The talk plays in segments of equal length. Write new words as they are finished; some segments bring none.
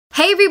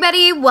Hey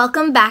everybody,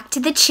 welcome back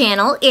to the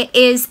channel. It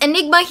is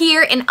Enygma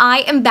here and I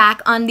am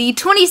back on the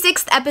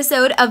 26th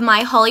episode of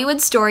my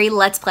Hollywood Story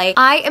Let's Play.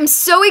 I am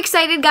so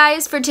excited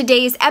guys for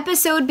today's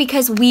episode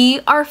because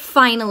we are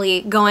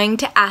finally going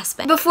to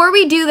Aspen. Before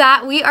we do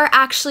that, we are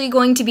actually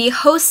going to be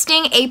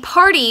hosting a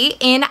party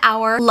in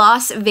our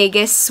Las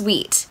Vegas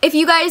suite. If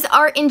you guys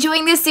are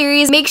enjoying this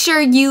series, make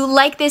sure you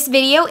like this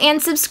video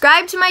and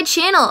subscribe to my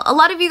channel. A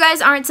lot of you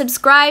guys aren't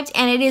subscribed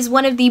and it is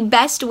one of the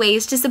best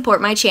ways to support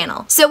my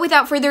channel. So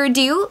without further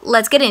ado,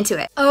 let's get into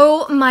it.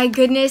 Oh my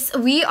goodness,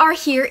 we are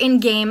here in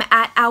game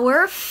at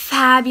our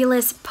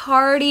fabulous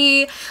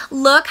party.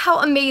 Look how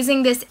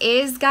amazing this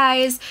is,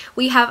 guys.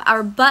 We have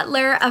our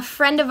butler, a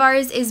friend of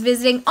ours is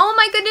visiting. Oh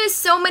my goodness,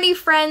 so many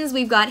friends.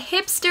 We've got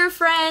hipster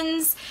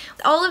friends.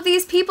 All of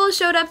these people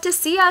showed up to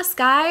see us,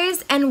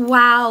 guys. And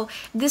wow,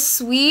 this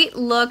suite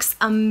looks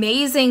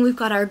amazing. We've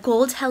got our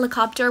gold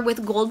helicopter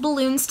with gold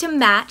balloons to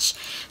match,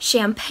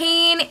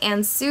 champagne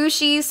and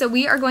sushi. So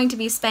we are going to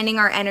be spending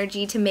our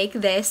energy to make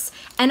this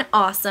an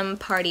awesome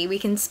party. We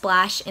can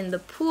splash in the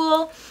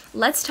pool.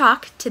 Let's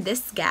talk to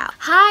this gal.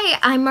 Hi,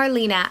 I'm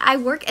Marlena. I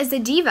work as a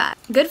diva.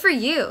 Good for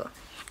you.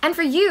 And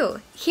for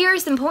you, here are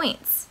some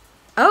points.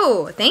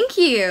 Oh, thank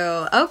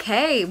you.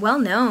 Okay, well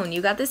known.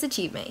 You got this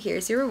achievement.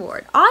 Here's your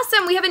reward.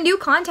 Awesome, we have a new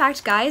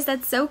contact, guys.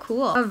 That's so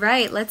cool. All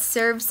right, let's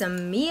serve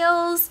some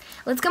meals.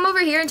 Let's come over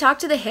here and talk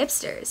to the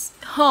hipsters.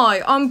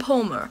 Hi, I'm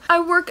Palmer. I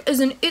work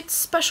as an IT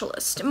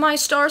specialist. My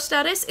star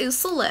status is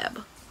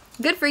celeb.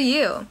 Good for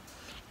you.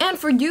 And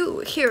for you,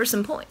 here are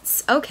some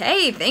points.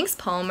 Okay, thanks,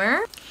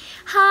 Palmer.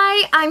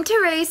 Hi, I'm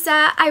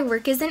Teresa. I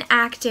work as an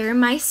actor.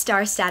 My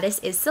star status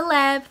is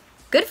celeb.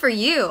 Good for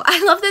you.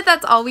 I love that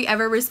that's all we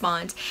ever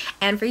respond.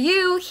 And for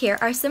you, here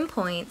are some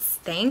points.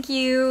 Thank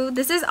you.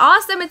 This is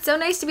awesome. It's so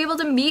nice to be able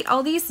to meet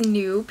all these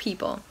new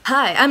people.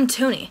 Hi, I'm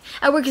Tony.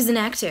 I work as an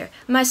actor.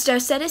 My star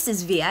status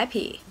is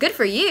VIP. Good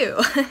for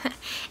you.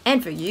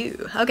 And for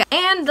you. Okay.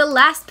 And the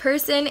last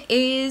person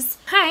is,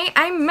 hi,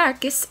 I'm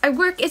Marcus. I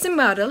work as a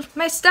model.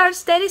 My star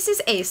status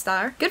is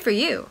A-star. Good for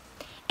you.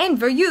 And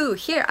for you,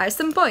 here are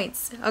some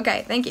points.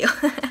 Okay, thank you.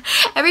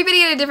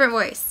 Everybody in a different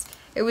voice.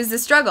 It was a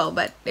struggle,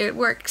 but it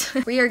worked.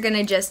 We are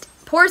gonna just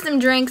pour some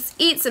drinks,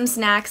 eat some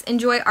snacks,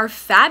 enjoy our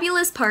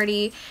fabulous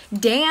party,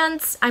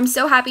 dance. I'm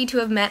so happy to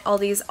have met all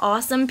these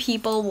awesome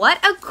people.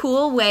 What a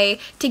cool way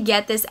to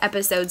get this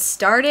episode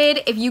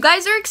started. If you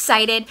guys are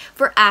excited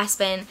for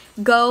Aspen,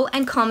 go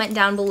and comment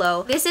down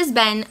below. This has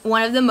been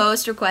one of the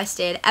most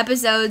requested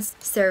episodes.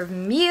 Serve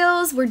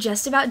meals. We're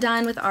just about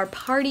done with our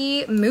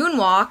party.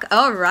 Moonwalk.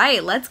 All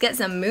right, let's get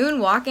some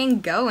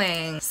moonwalking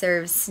going.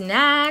 Serve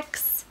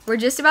snacks. We're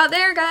just about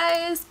there,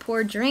 guys.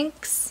 Pour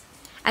drinks.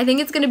 I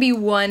think it's gonna be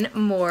one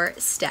more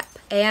step.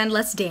 And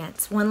let's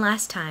dance one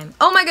last time.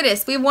 Oh my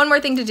goodness, we have one more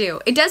thing to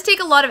do. It does take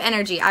a lot of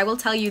energy, I will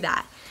tell you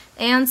that.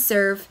 And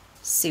serve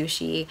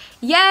sushi.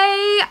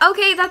 Yay!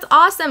 Okay, that's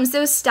awesome.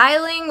 So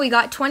styling, we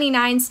got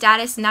 29,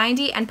 status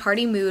 90, and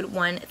party mood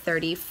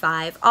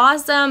 135.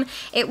 Awesome.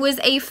 It was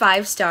a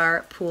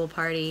 5-star pool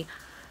party.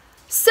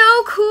 So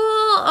cool.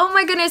 Oh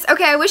my goodness.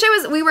 Okay, I wish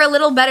we were a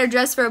little better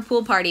dressed for a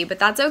pool party, but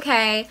that's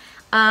okay.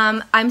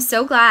 I'm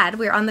so glad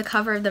we're on the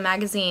cover of the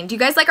magazine. Do you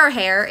guys like our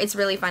hair? It's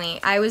really funny.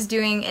 I was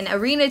doing an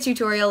arena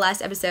tutorial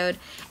last episode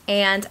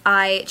and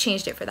I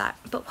changed it for that.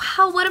 But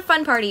wow, what a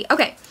fun party.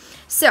 Okay,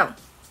 so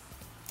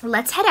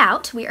let's head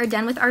out. We are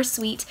done with our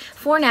suite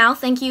for now.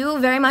 Thank you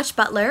very much,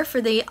 Butler,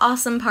 for the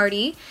awesome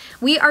party.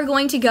 We are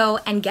going to go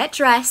and get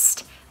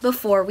dressed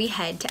before we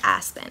head to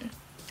Aspen.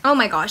 Oh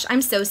my gosh,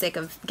 I'm so sick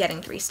of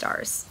getting 3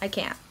 stars. I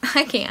can't.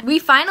 We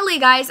finally,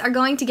 guys, are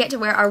going to get to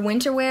wear our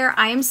winter wear.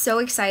 I am so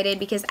excited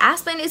because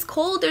Aspen is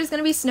cold. There's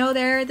gonna be snow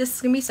there. This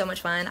is gonna be so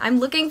much fun.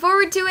 I'm looking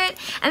forward to it.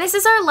 And this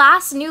is our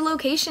last new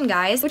location,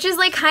 guys, which is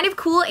like kind of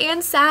cool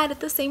and sad at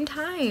the same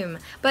time.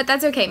 But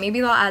that's okay, maybe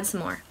they'll add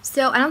some more.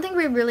 So I don't think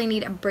we really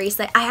need a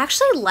bracelet. I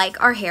actually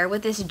like our hair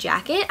with this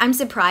jacket. I'm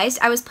surprised.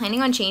 I was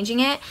planning on changing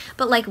it,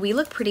 but like we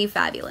look pretty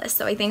fabulous.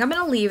 So I think I'm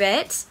gonna leave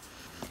it.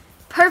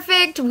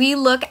 Perfect. We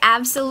look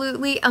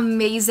absolutely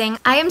amazing.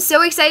 I am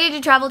so excited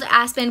to travel to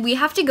Aspen. We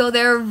have to go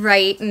there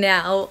right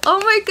now. Oh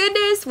my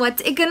goodness.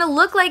 What's it gonna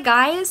look like,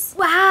 guys?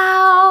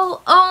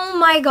 Wow. Oh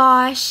my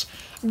gosh.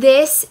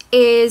 This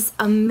is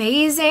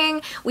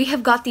amazing. We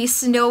have got these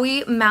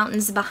snowy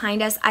mountains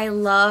behind us. I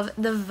love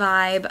the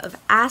vibe of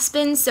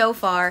Aspen so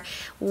far.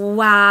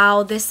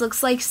 Wow. This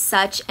looks like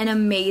such an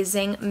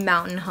amazing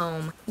mountain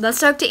home. Let's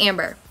talk to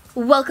Amber.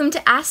 Welcome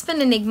to Aspen,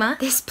 Enygma.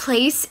 This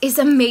place is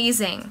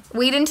amazing.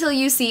 Wait until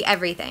you see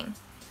everything.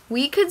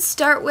 We could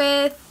start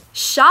with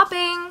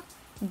shopping.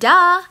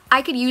 Duh.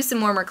 I could use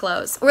some warmer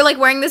clothes. We're like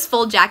wearing this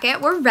full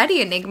jacket. We're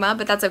ready, Enygma,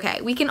 but that's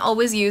okay. We can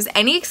always use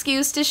any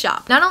excuse to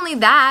shop. Not only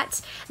that,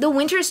 the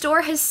winter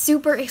store has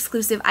super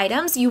exclusive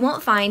items you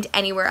won't find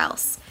anywhere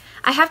else.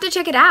 I have to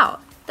check it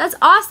out. That's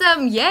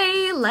awesome.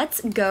 Yay.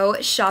 Let's go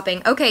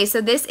shopping. Okay,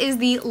 so this is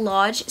the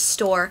Lodge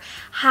store.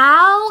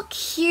 How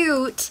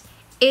cute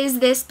is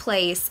this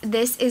place?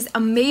 This is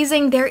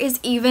amazing. There is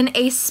even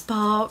a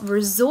spa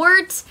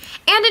resort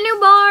and a new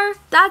bar.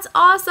 That's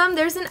awesome.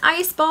 There's an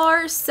ice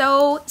bar.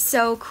 So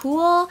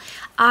cool.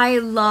 I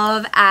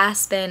love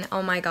Aspen.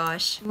 Oh my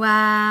gosh.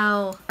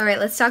 Wow. All right,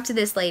 let's talk to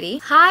this lady.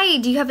 Hi,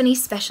 do you have any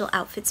special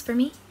outfits for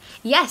me?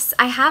 Yes,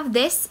 I have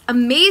this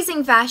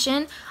amazing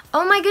fashion.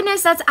 Oh my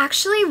goodness, that's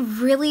actually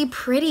really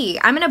pretty.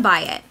 I'm gonna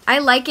buy it. I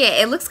like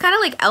it. It looks kind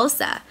of like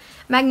Elsa.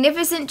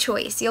 Magnificent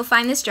choice. You'll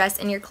find this dress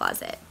in your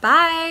closet.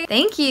 Bye.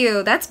 Thank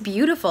you. That's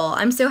beautiful.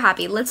 I'm so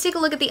happy. Let's take a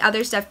look at the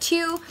other stuff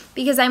too,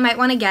 because I might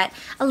want to get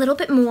a little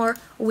bit more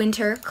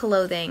winter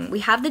clothing. We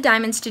have the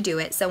diamonds to do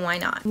it, so why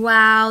not?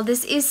 Wow,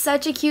 this is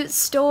such a cute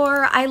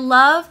store. I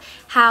love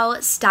how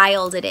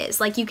styled it is.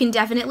 Like, you can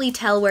definitely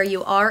tell where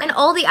you are, and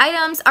all the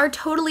items are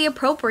totally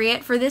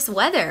appropriate for this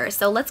weather.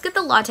 So let's get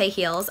the latte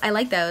heels. I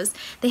like those.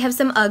 They have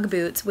some Ugg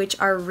boots, which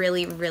are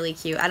really, really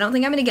cute. I don't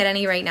think I'm gonna get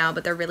any right now,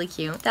 but they're really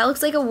cute. That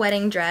looks like a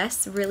wedding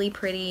dress, really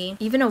pretty.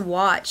 Even a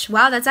watch.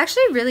 Wow, that's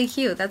actually really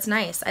cute. That's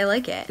nice. I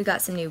like it. We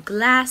got some new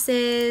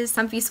glasses,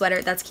 comfy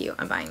sweater. That's cute.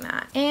 I'm buying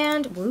that.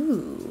 And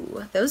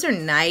woo, those are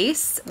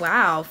nice.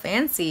 Wow,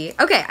 fancy.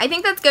 Okay, I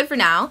think that's good for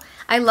now.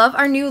 I love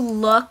our new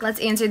look. Let's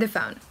answer the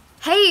phone.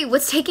 Hey,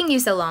 what's taking you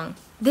so long?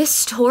 This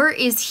store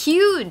is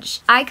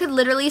huge. I could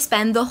literally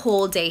spend the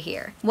whole day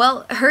here.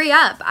 Well, hurry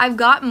up. I've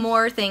got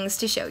more things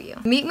to show you.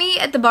 Meet me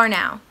at the bar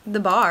now. The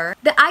bar?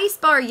 The ice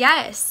bar,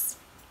 yes.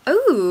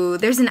 Ooh,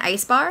 there's an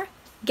ice bar?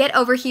 Get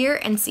over here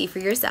and see for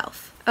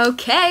yourself.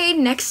 Okay,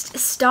 next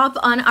stop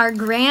on our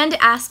Grand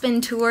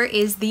Aspen tour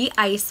is the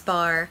ice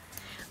bar.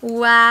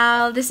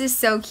 Wow, this is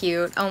so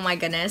cute. Oh my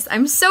goodness.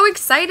 I'm so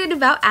excited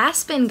about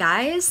Aspen,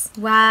 guys.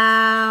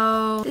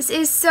 Wow. This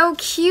is so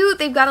cute.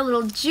 They've got a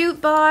little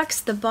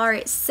jukebox, the bar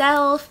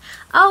itself.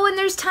 Oh, and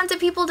there's tons of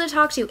people to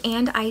talk to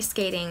and ice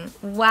skating.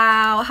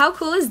 Wow, how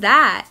cool is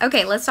that?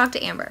 Okay, let's talk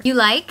to Amber. You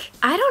like?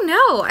 I don't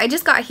know. I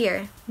just got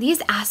here.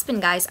 These Aspen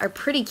guys are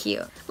pretty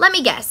cute. Let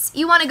me guess.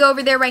 You want to go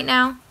over there right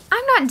now?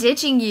 I'm not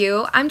ditching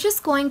you. I'm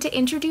just going to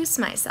introduce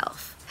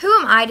myself. Who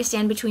am I to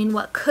stand between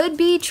what could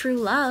be true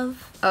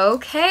love?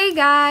 Okay,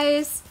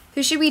 guys.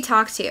 Who should we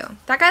talk to?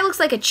 That guy looks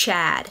like a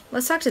Chad.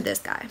 Let's talk to this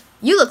guy.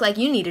 You look like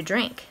you need a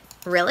drink.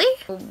 Really?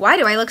 Why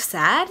do I look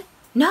sad?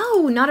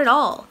 No, not at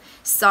all.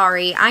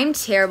 Sorry, I'm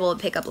terrible at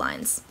pickup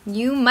lines.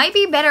 You might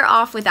be better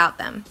off without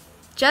them.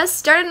 Just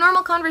start a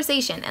normal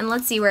conversation and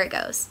let's see where it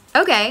goes.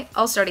 Okay,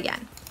 I'll start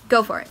again.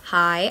 Go for it.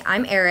 Hi,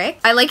 I'm Eric.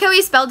 I like how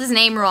he spelled his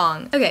name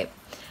wrong. Okay.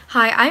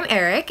 Hi, I'm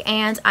Eric,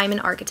 and I'm an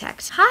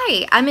architect.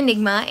 Hi, I'm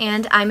Enygma,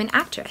 and I'm an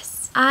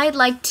actress. I'd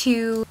like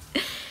to...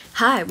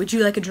 Hi, would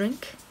you like a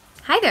drink?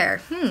 Hi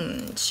there.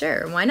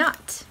 Sure, why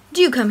not?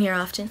 Do you come here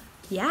often?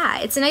 Yeah,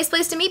 it's a nice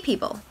place to meet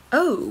people.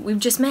 Oh, we've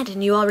just met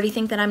and you already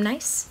think that I'm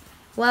nice?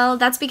 Well,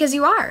 that's because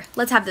you are.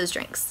 Let's have those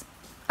drinks.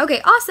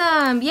 Okay,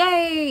 awesome!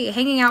 Yay!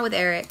 Hanging out with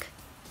Eric.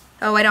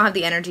 Oh, I don't have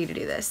the energy to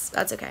do this.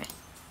 That's okay.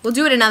 We'll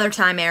do it another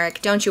time,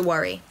 Eric. Don't you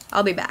worry.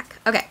 I'll be back.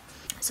 Okay.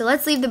 So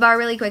let's leave the bar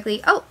really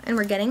quickly. Oh, and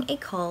we're getting a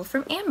call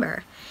from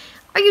Amber.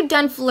 Are you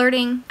done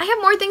flirting? I have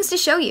more things to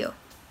show you.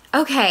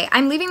 Okay,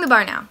 I'm leaving the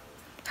bar now.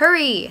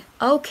 Hurry.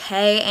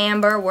 Okay,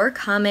 Amber, we're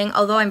coming.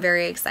 Although I'm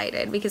very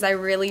excited because I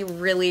really,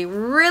 really,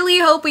 really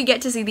hope we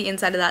get to see the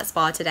inside of that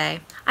spa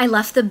today. I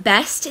left the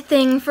best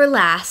thing for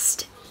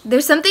last.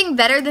 There's something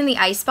better than the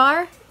ice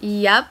bar?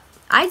 Yep,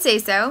 I'd say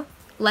so.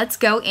 Let's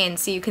go in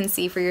so you can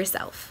see for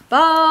yourself.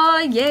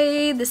 Spa,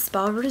 yay, the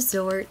spa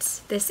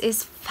resort. This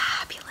is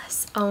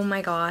fabulous. Oh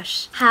my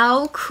gosh.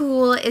 How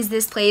cool is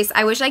this place?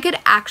 I wish I could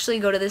actually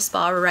go to the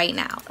spa right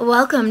now.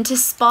 Welcome to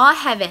Spa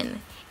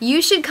Heaven. You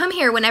should come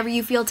here whenever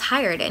you feel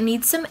tired and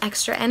need some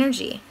extra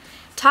energy.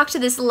 Talk to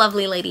this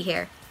lovely lady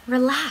here.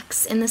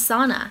 Relax in the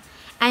sauna,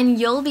 and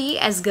you'll be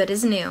as good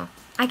as new.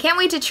 I can't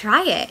wait to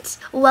try it.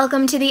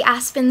 Welcome to the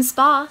Aspen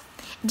Spa.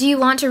 Do you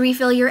want to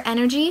refill your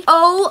energy?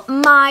 Oh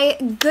my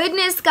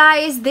goodness,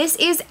 guys, this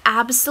is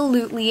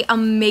absolutely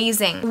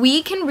amazing.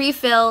 We can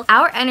refill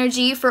our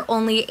energy for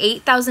only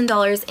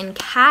 $8,000 in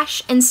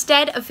cash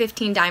instead of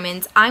 15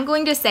 diamonds. I'm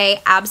going to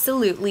say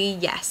absolutely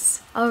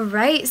yes. All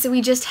right, so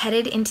we just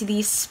headed into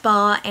the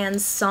spa and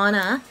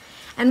sauna,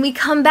 and we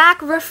come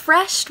back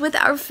refreshed with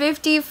our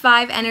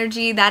 55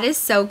 energy. That is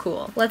so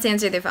cool. Let's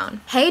answer the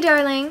phone. Hey,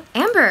 darling.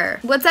 Amber,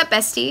 what's up,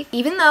 bestie?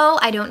 Even though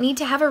I don't need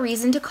to have a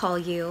reason to call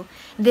you,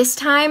 this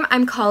time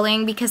I'm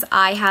calling because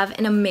I have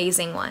an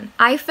amazing one.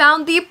 I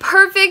found the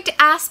perfect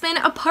Aspen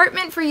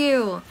apartment for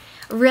you.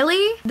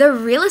 Really? The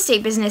real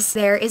estate business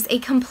there is a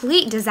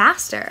complete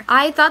disaster.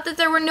 I thought that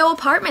there were no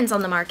apartments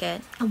on the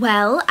market.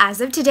 Well, as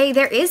of today,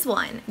 there is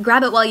one.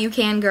 Grab it while you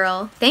can,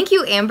 girl. Thank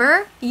you,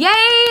 Amber. Yay,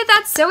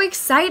 that's so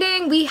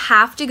exciting. We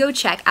have to go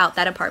check out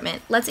that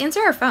apartment. Let's answer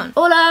our phone.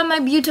 Hola, my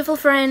beautiful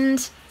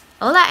friend.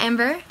 Hola,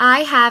 Amber.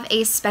 I have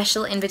a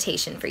special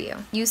invitation for you.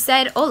 You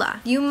said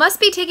hola. You must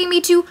be taking me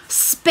to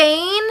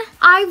Spain?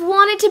 I've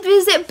wanted to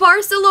visit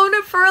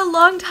Barcelona for a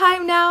long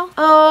time now.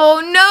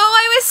 Oh no,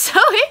 I was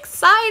so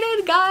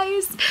excited,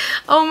 guys.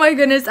 Oh my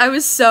goodness, I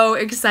was so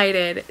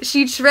excited.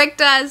 She tricked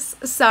us.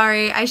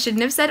 Sorry, I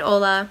shouldn't have said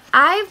hola.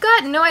 I've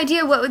got no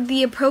idea what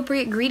the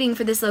appropriate greeting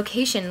for this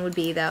location would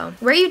be though.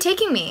 Where are you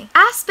taking me?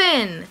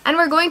 Aspen! And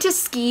we're going to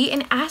ski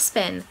in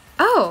Aspen.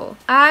 Oh,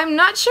 I'm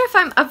not sure if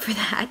I'm up for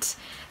that.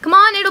 Come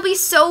on, it'll be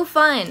so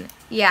fun.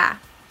 Yeah,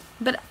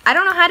 but I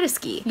don't know how to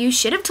ski. You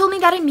should have told me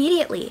that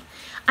immediately.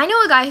 I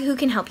know a guy who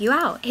can help you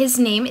out. His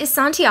name is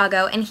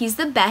Santiago, and he's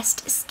the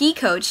best ski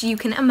coach you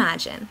can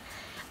imagine.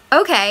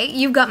 Okay,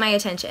 you've got my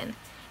attention.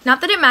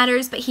 Not that it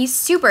matters, but he's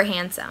super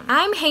handsome.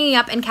 I'm hanging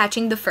up and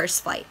catching the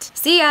first flight.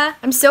 See ya!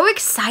 I'm so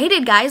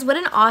excited, guys. What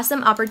an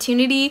awesome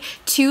opportunity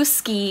to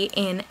ski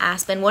in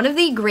Aspen, one of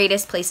the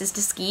greatest places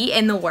to ski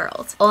in the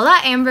world.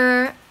 Hola,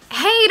 Amber.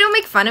 Hey, don't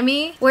make fun of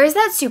me. Where's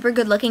that super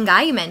good-looking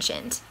guy you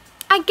mentioned?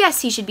 I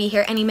guess he should be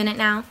here any minute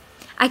now.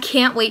 I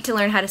can't wait to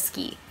learn how to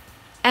ski.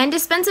 And to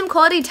spend some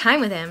quality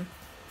time with him.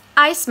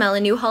 I smell a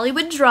new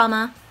Hollywood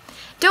drama.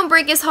 Don't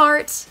break his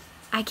heart.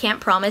 I can't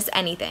promise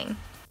anything.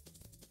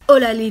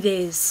 Hola,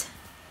 ladies.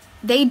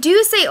 They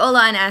do say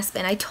hola in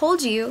Aspen, I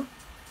told you.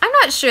 I'm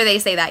not sure they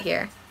say that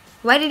here.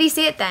 Why did he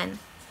say it then?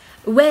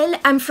 Well,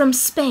 I'm from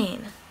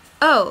Spain.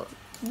 Oh,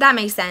 that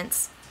makes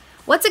sense.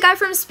 What's a guy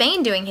from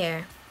Spain doing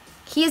here?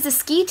 He is a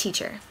ski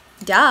teacher.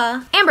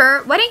 Duh.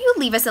 Amber, why don't you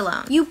leave us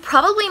alone? You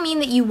probably mean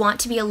that you want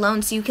to be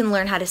alone so you can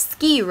learn how to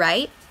ski,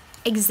 right?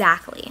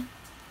 Exactly.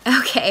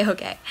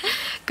 Okay.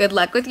 Good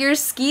luck with your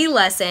ski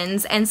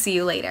lessons and see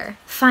you later.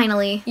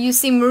 Finally, you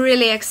seem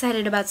really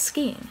excited about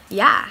skiing.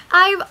 Yeah,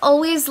 I've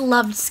always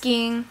loved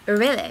skiing.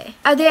 Really?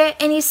 Are there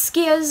any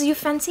skiers you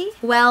fancy?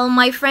 Well,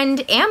 my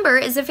friend Amber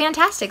is a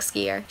fantastic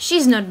skier.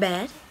 She's not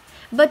bad.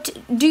 But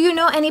do you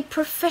know any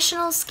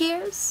professional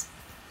skiers?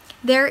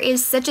 There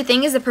is such a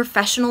thing as a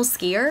professional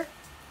skier?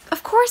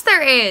 Of course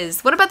there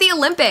is. What about the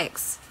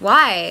Olympics?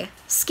 Why?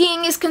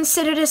 Skiing is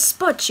considered a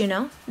sport, you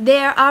know.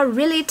 There are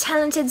really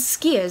talented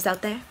skiers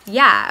out there.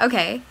 Yeah,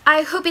 okay.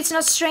 I hope it's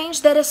not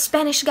strange that a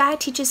Spanish guy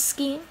teaches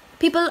skiing.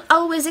 People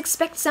always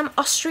expect some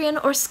Austrian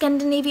or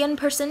Scandinavian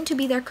person to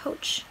be their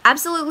coach.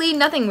 Absolutely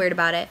nothing weird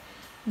about it.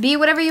 Be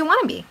whatever you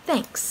want to be.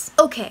 Thanks.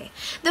 Okay,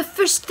 the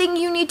first thing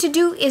you need to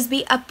do is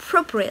be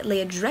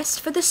appropriately dressed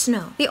for the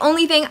snow. The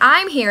only thing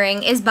I'm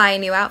hearing is buy a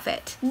new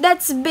outfit.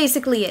 That's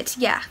basically it.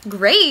 Yeah,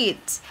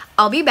 great.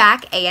 I'll be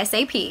back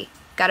ASAP.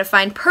 Gotta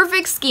find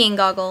perfect skiing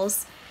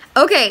goggles.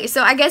 Okay,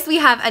 so I guess we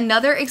have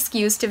another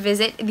excuse to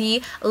visit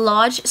the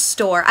Lodge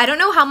store. I don't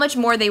know how much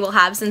more they will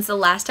have since the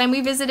last time we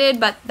visited,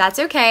 but that's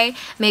okay.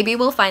 Maybe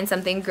we'll find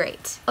something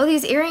great. Oh,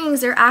 these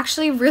earrings are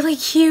actually really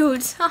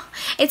cute.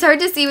 It's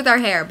hard to see with our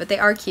hair, but they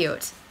are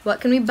cute.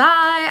 What can we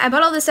buy? I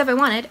bought all the stuff I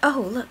wanted.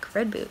 Oh, look,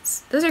 red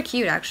boots. Those are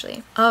cute,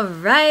 actually. All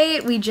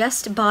right, we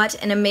just bought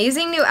an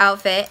amazing new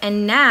outfit,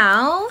 and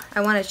now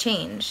I want to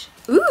change.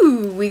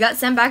 Ooh, we got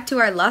sent back to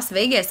our Las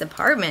Vegas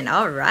apartment.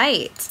 All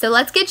right. So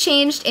let's get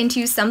changed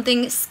into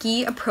something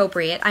ski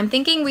appropriate. I'm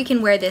thinking we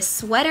can wear this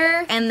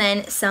sweater and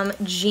then some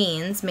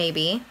jeans,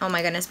 maybe. Oh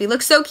my goodness, we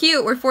look so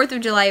cute. We're 4th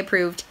of July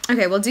approved.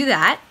 Okay, we'll do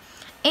that.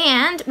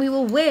 And we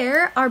will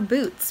wear our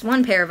boots,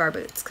 one pair of our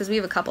boots, because we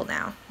have a couple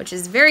now, which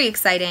is very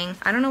exciting.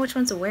 I don't know which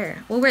ones to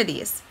wear. We'll wear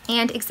these.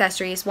 And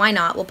accessories, why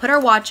not? We'll put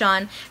our watch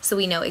on so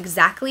we know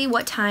exactly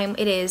what time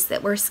it is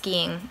that we're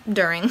skiing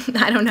during.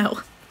 I don't know.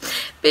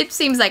 It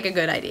seems like a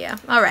good idea.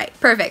 All right,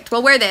 perfect.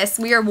 We'll wear this.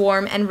 We are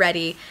warm and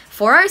ready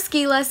for our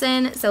ski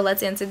lesson, so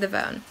let's answer the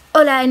phone.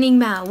 Hola,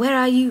 Enigma, where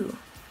are you?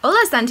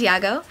 Hola,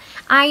 Santiago.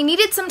 I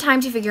needed some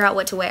time to figure out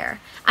what to wear.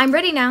 I'm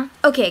ready now.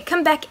 Okay,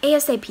 come back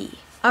ASAP.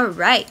 All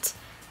right,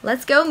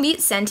 let's go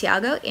meet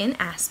Santiago in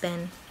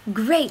Aspen.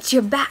 Great,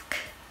 you're back.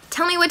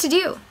 Tell me what to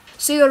do.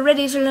 So you're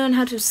ready to learn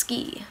how to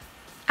ski?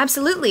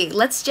 Absolutely,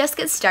 let's just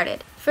get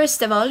started.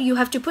 First of all, you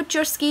have to put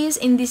your skis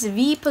in this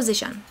V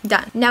position.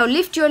 Done. Now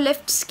lift your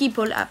left ski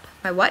pole up.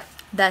 My what?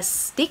 The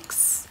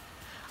sticks?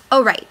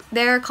 Oh right,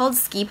 they're called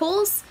ski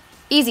poles?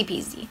 Easy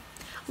peasy.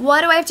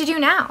 What do I have to do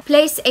now?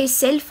 Place a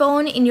cell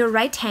phone in your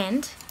right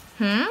hand.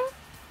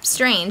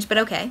 Strange, but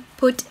okay.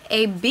 Put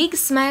a big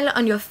smile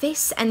on your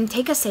face and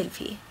take a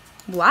selfie.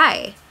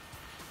 Why?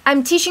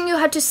 I'm teaching you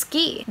how to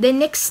ski. The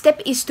next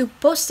step is to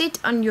post it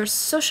on your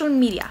social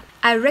media.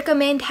 I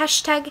recommend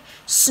hashtag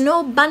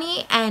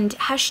snowbunny and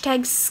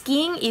hashtag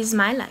skiing is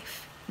my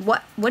life.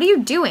 What are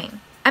you doing?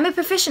 I'm a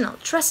professional,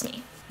 trust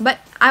me. But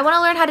I want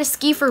to learn how to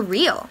ski for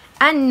real.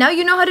 And now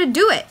you know how to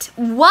do it.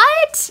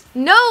 What?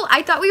 No,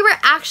 I thought we were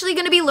actually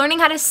going to be learning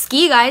how to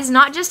ski, guys,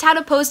 not just how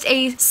to post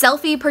a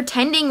selfie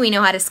pretending we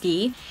know how to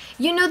ski.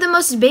 You know the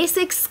most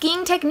basic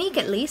skiing technique,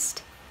 at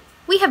least.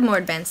 We have more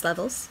advanced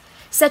levels,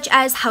 such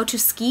as how to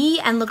ski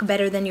and look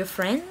better than your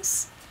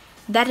friends.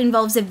 That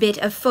involves a bit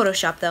of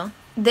Photoshop, though.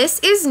 This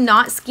is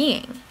not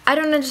skiing. I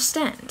don't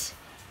understand.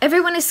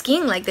 Everyone is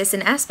skiing like this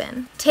in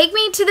Aspen. Take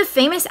me to the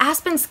famous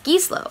Aspen ski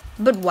slope.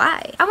 But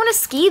why? I want to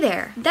ski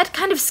there. That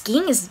kind of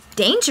skiing is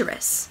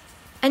dangerous.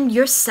 And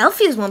your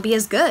selfies won't be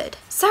as good.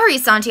 Sorry,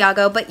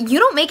 Santiago, but you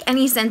don't make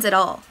any sense at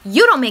all.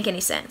 You don't make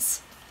any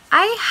sense.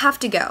 I have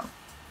to go.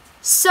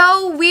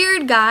 So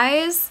weird,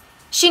 guys.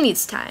 She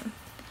needs time.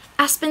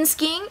 Aspen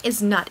skiing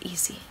is not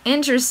easy.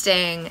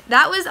 Interesting.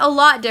 That was a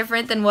lot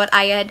different than what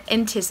I had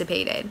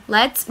anticipated.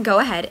 Let's go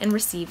ahead and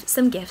receive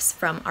some gifts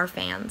from our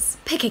fans.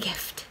 Pick a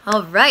gift.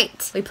 All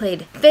right. We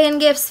played fan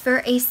gifts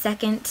for a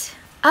second.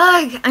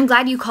 Ugh, I'm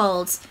glad you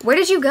called. Where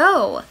did you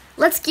go?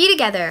 Let's ski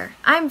together.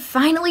 I'm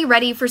finally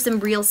ready for some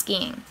real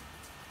skiing.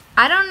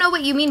 I don't know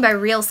what you mean by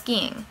real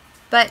skiing.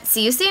 But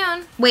see you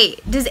soon.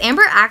 Wait, does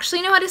Amber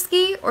actually know how to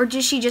ski? Or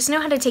does she just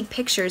know how to take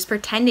pictures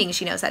pretending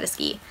she knows how to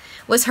ski?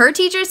 Was her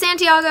teacher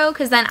Santiago?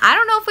 Because then I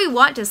don't know if we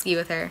want to ski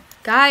with her.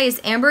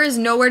 Guys, Amber is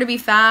nowhere to be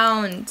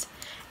found.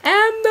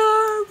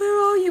 Amber,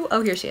 where are you?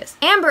 Oh, here she is.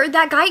 Amber,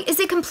 that guy is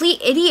a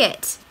complete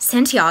idiot.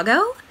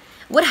 Santiago?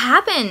 What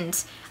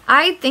happened?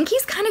 I think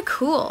he's kind of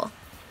cool.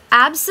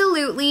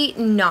 Absolutely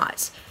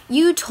not.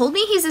 You told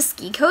me he's a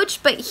ski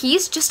coach, but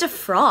he's just a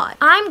fraud.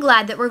 I'm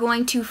glad that we're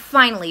going to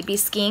finally be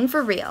skiing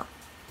for real.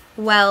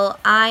 Well,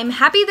 I'm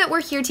happy that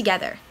we're here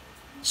together.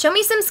 Show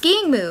me some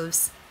skiing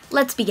moves.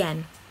 Let's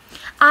begin.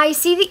 I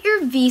see that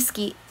your V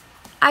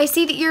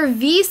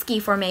ski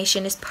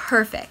formation is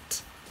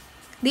perfect.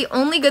 The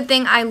only good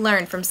thing I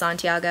learned from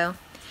Santiago.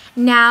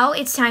 Now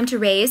it's time to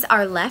raise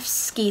our left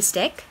ski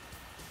stick.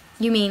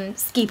 You mean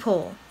ski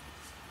pole.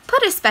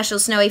 Put a special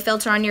snowy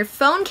filter on your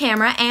phone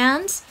camera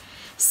and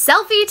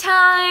selfie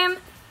time.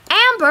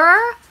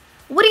 Amber,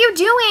 what are you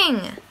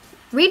doing?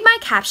 Read my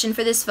caption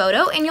for this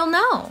photo and you'll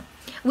know.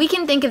 We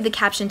can think of the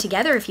caption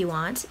together if you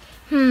want.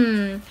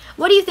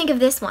 What do you think of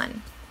this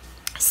one?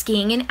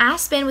 Skiing in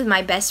Aspen with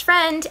my best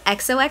friend,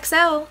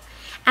 XOXO.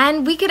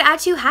 And we could add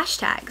 2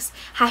 hashtags.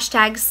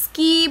 Hashtag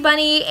ski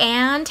bunny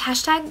and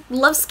hashtag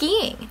love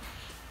skiing.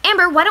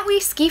 Amber, why don't we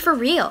ski for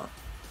real?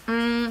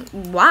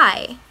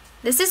 Why?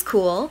 This is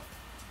cool.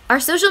 Our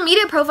social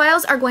media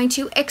profiles are going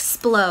to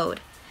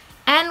explode.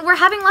 And we're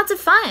having lots of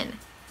fun.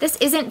 This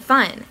isn't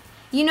fun.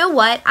 You know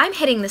what? I'm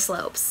hitting the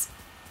slopes.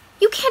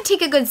 You can't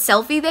take a good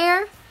selfie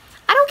there.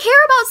 I don't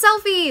care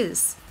about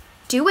selfies.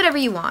 Do whatever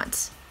you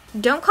want.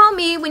 Don't call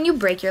me when you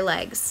break your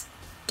legs.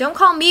 Don't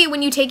call me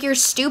when you take your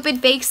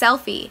stupid fake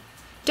selfie.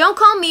 Don't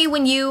call me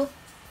when you...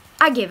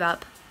 I give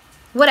up.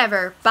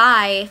 Whatever,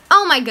 bye.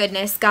 Oh my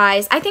goodness,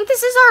 guys. I think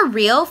this is our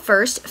real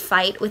first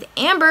fight with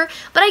Amber,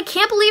 but I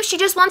can't believe she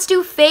just wants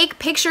to fake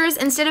pictures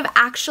instead of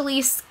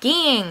actually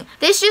skiing.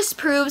 This just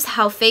proves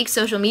how fake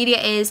social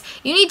media is.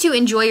 You need to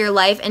enjoy your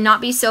life and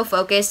not be so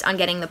focused on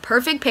getting the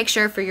perfect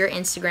picture for your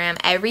Instagram.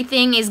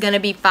 Everything is gonna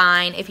be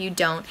fine if you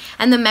don't,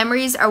 and the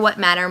memories are what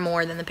matter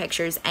more than the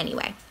pictures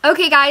anyway.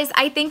 Okay, guys,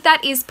 I think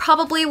that is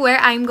probably where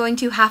I'm going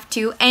to have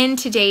to end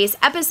today's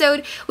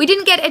episode. We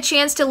didn't get a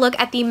chance to look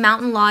at the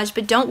mountain lodge,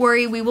 but don't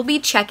worry, we will be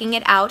checking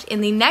it out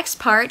in the next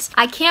part.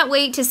 I can't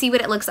wait to see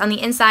what it looks on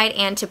the inside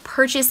and to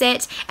purchase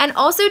it, and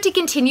also to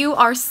continue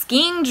our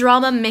skiing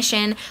drama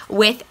mission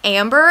with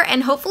Amber,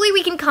 and hopefully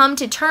we can come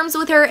to terms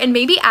with her and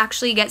maybe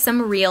actually get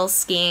some real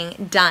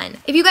skiing done.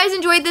 If you guys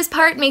enjoyed this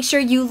part, make sure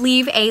you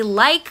leave a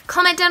like,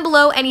 comment down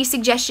below any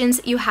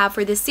suggestions you have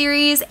for this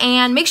series,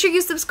 and make sure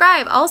you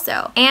subscribe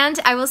also. And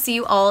I will see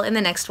you all in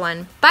the next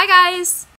one. Bye, guys!